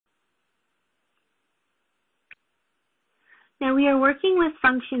Now we are working with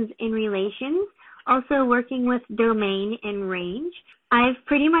functions in relations, also working with domain and range. I've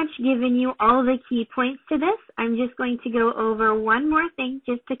pretty much given you all the key points to this. I'm just going to go over one more thing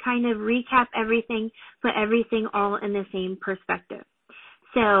just to kind of recap everything, put everything all in the same perspective.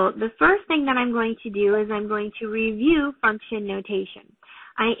 So the first thing that I'm going to do is I'm going to review function notation.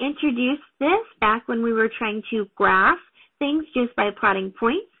 I introduced this back when we were trying to graph things just by plotting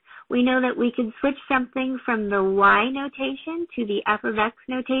points. We know that we could switch something from the y notation to the f of x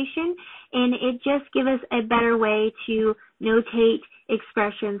notation, and it just gives us a better way to notate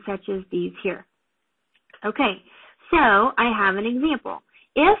expressions such as these here. Okay, so I have an example.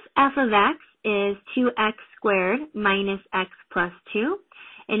 If f of x is 2x squared minus x plus 2,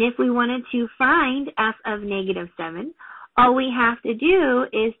 and if we wanted to find f of negative 7, all we have to do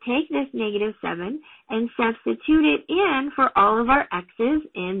is take this negative 7 and substitute it in for all of our x's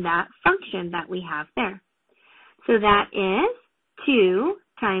in that function that we have there. So that is 2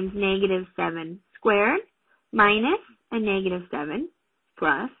 times negative 7 squared minus a negative 7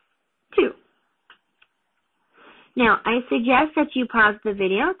 plus 2. Now, I suggest that you pause the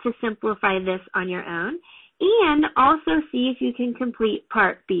video to simplify this on your own and also see if you can complete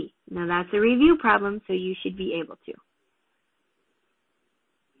part B. Now, that's a review problem, so you should be able to.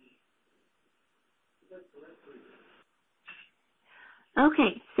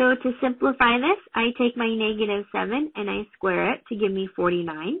 Okay, so to simplify this, I take my negative 7 and I square it to give me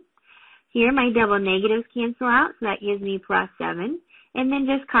 49. Here, my double negatives cancel out, so that gives me plus 7. And then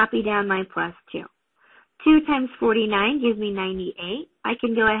just copy down my plus 2. 2 times 49 gives me 98. I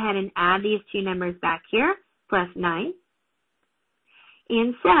can go ahead and add these two numbers back here, plus 9.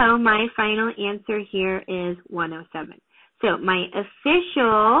 And so my final answer here is 107. So my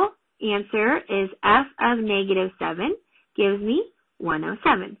official answer is f of negative 7 gives me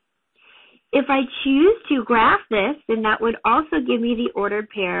 107. If I choose to graph this, then that would also give me the ordered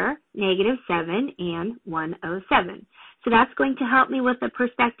pair negative 7 and 107. So that's going to help me with the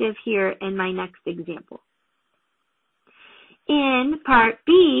perspective here in my next example. In part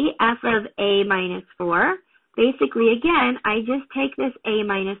B, f of a minus 4, basically again, I just take this a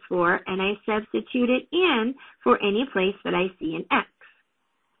minus 4 and I substitute it in for any place that I see an x.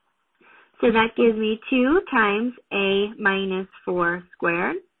 So that gives me 2 times a minus 4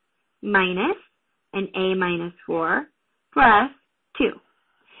 squared minus an a minus 4 plus 2.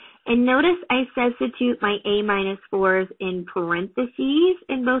 And notice I substitute my a minus 4s in parentheses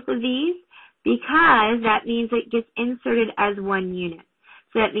in both of these because that means it gets inserted as one unit.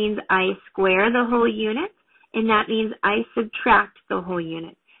 So that means I square the whole unit, and that means I subtract the whole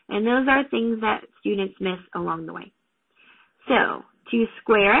unit. And those are things that students miss along the way. So to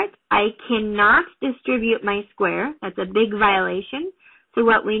square it, I cannot distribute my square. That's a big violation. So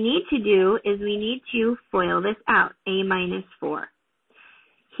what we need to do is we need to FOIL this out, a minus 4.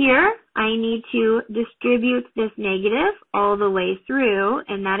 Here, I need to distribute this negative all the way through,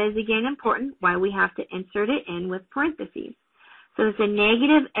 and that is again important, why we have to insert it in with parentheses. So it's a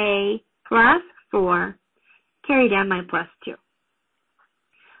negative a plus 4, carry down my plus 2.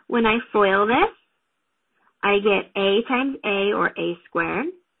 When I FOIL this, I get a times a, or a squared.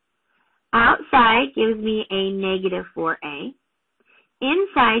 Outside gives me a negative 4a.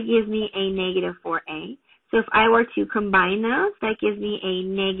 Inside gives me a negative 4a. So if I were to combine those, that gives me a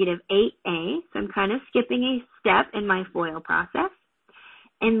negative 8a. So I'm kind of skipping a step in my FOIL process.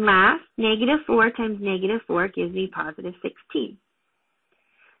 And last, negative 4 times negative 4 gives me positive 16.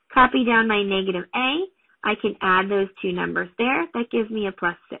 Copy down my negative a. I can add those two numbers there. That gives me a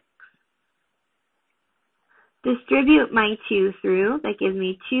plus 6. Distribute my 2 through. That gives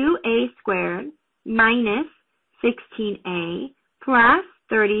me 2a squared minus 16a plus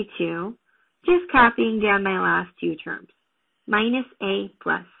 32. Just copying down my last two terms. Minus a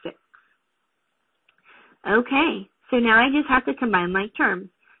plus 6. Okay, so now I just have to combine my terms.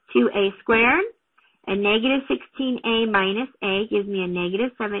 2a squared and negative 16a minus a gives me a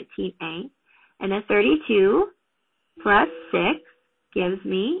negative 17a. And a 32 plus 6 gives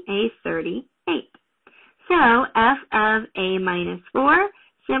me a 38. So f of a minus 4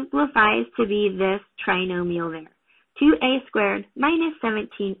 simplifies to be this trinomial there. 2a squared minus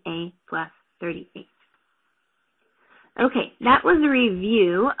 17a plus 38. Okay, that was a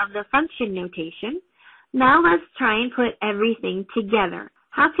review of the function notation. Now let's try and put everything together.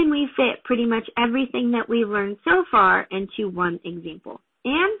 How can we fit pretty much everything that we've learned so far into one example?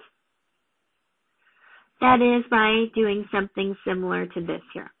 And that is by doing something similar to this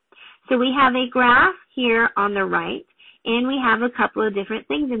here. So we have a graph here on the right, and we have a couple of different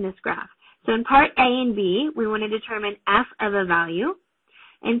things in this graph. So in part A and B, we want to determine f of a value.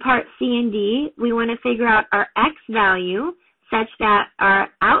 In part C and D, we want to figure out our x value such that our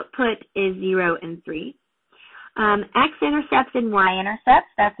output is 0 and 3. X-intercepts and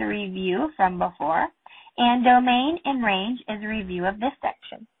Y-intercepts, that's a review from before. And domain and range is a review of this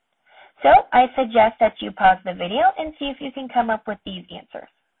section. So I suggest that you pause the video and see if you can come up with these answers.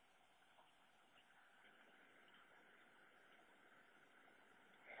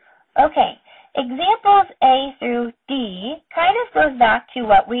 Okay, examples A through D kind of goes back to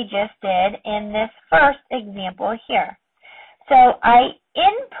what we just did in this first example here. So I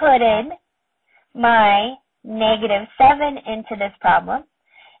inputted my -7 into this problem,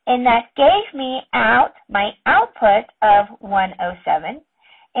 and that gave me out my output of 107.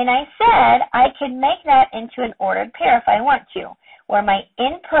 And I said I could make that into an ordered pair if I want to, where my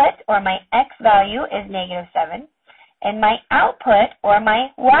input or my X value is -7, and my output or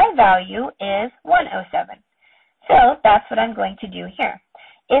my Y value is 107. So that's what I'm going to do here.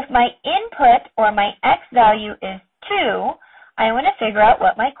 If my input or my X value is 2, I want to figure out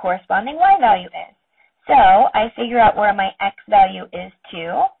what my corresponding Y value is. So I figure out where my X value is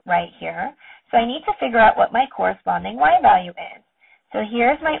 2, right here. So I need to figure out what my corresponding Y value is. So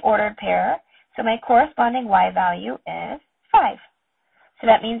here's my ordered pair. So my corresponding Y value is 5. So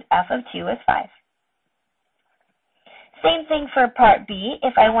that means F of 2 is 5. Same thing for part B.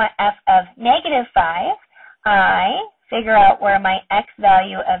 If I want F of -5, I figure out where my X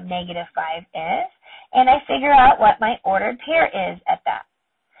value of -5 is, and I figure out what my ordered pair is at that.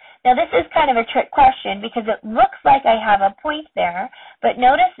 Now this is kind of a trick question because it looks like I have a point there, but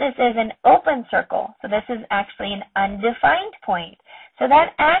notice this is an open circle, so this is actually an undefined point. So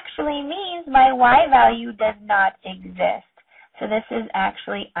that actually means my Y value does not exist. So this is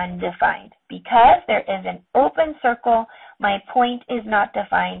actually undefined. Because there is an open circle, my point is not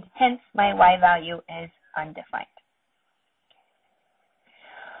defined, hence my Y value is undefined.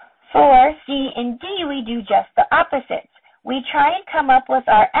 For C and D, we do just the opposites. We try and come up with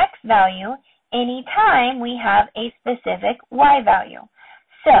our X value anytime we have a specific Y value.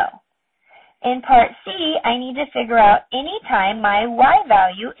 So, in part C, I need to figure out anytime my Y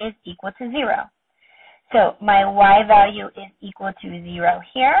value is equal to 0. So my Y value is equal to 0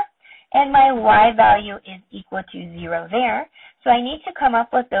 here, and my Y value is equal to 0 there. So I need to come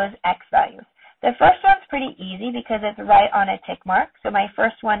up with those X values. The first one's pretty easy because it's right on a tick mark. So my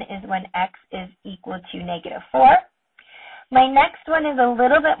first one is when X is equal to -4. My next one is a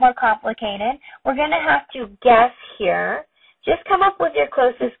little bit more complicated. We're going to have to guess here. Just come up with your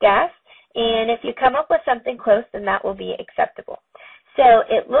closest guess, and if you come up with something close, then that will be acceptable. So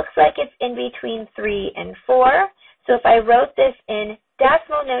it looks like it's in between 3 and 4. So if I wrote this in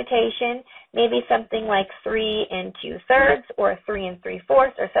decimal notation, maybe something like 3 2/3 or 3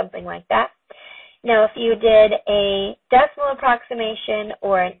 3/4 or something like that. Now if you did a decimal approximation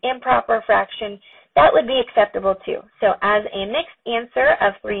or an improper fraction, that would be acceptable too. So as a mixed answer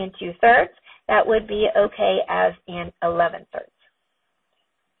of 3 2/3, that would be okay as an 11/3.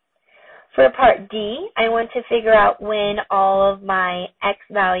 For part D, I want to figure out when all of my X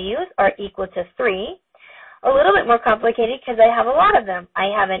values are equal to 3. A little bit more complicated because I have a lot of them. I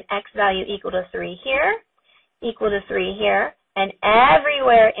have an X value equal to 3 here, equal to 3 here, and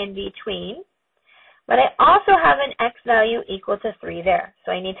everywhere in between. But I also have an X value equal to 3 there,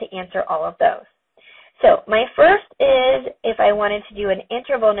 so I need to answer all of those. So my first is if I wanted to do an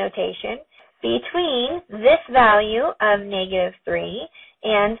interval notation between this value of -3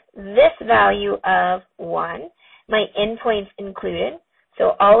 and this value of 1, my endpoints included.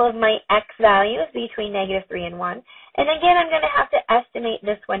 So all of my X values between -3 and 1. And again, I'm going to have to estimate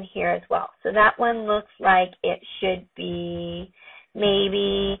this one here as well. So that one looks like it should be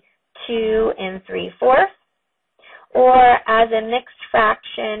maybe 2 3/4. Or as a mixed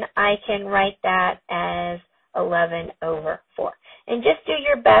fraction, I can write that as 11/4. And just do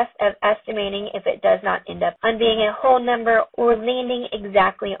your best of estimating if it does not end up on being a whole number or landing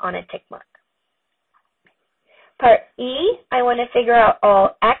exactly on a tick mark. Part E, I want to figure out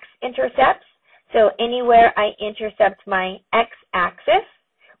all X-intercepts. So anywhere I intercept my X-axis.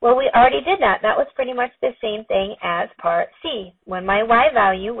 Well, we already did that. That was pretty much the same thing as part C, when my Y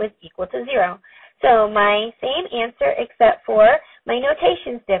value was equal to 0. So my same answer except for my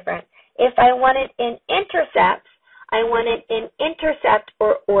notation's different. If I wanted an intercept, I wanted an intercept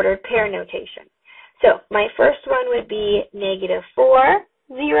or ordered pair notation. So my first one would be -4,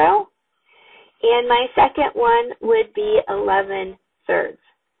 0, and my second one would be 11/3,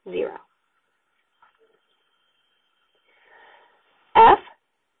 0. F,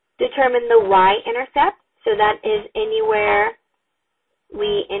 determine the Y-intercept. So that is anywhere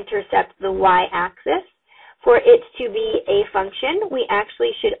we intercept the Y-axis. For it to be a function, we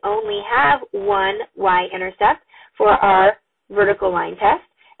actually should only have one Y-intercept for our vertical line test,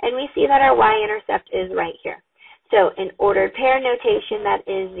 and we see that our y-intercept is right here. So in ordered pair notation, that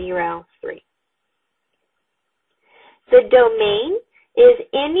is 0, 3. The domain is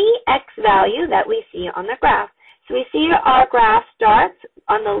any x value that we see on the graph. So we see our graph starts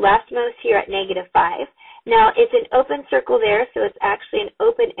on the leftmost here at -5. Now it's an open circle there, so it's actually an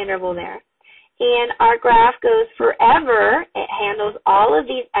open interval there. And our graph goes forever. It handles all of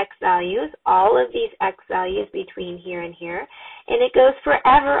these x values between here and here, and it goes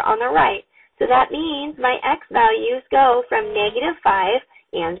forever on the right. So that means my x values go from -5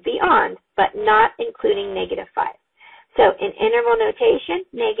 and beyond, but not including -5. So in interval notation,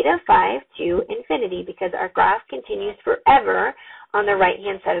 -5 to infinity, because our graph continues forever on the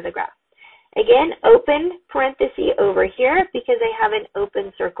right-hand side of the graph. Again, open parenthesis over here because I have an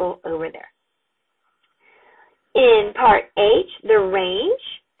open circle over there. In part H, the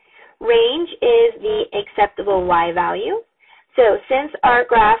range. Range is the acceptable y value. So since our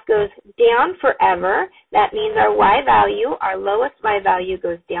graph goes down forever, that means our y value, our lowest y value,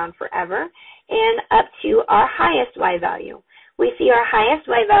 goes down forever and up to our highest y value. We see our highest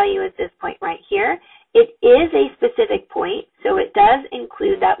y value is this point right here. It is a specific point, so it does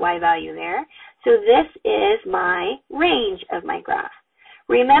include that y value there. So this is my range of my graph.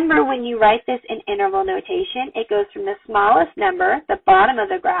 Remember, when you write this in interval notation, it goes from the smallest number, the bottom of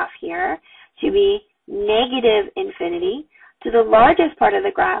the graph here, to be -infinity, to the largest part of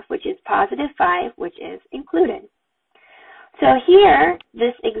the graph, which is +5, which is included. So here,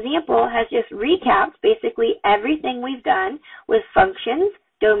 this example has just recapped basically everything we've done with functions,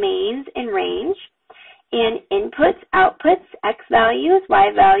 domains, and range, and inputs, outputs, x values,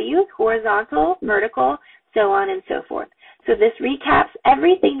 y values, horizontal, vertical, so on and so forth. So this recaps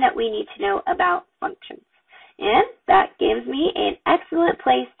everything that we need to know about functions. And that gives me an excellent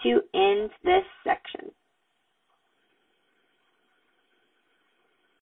place to end this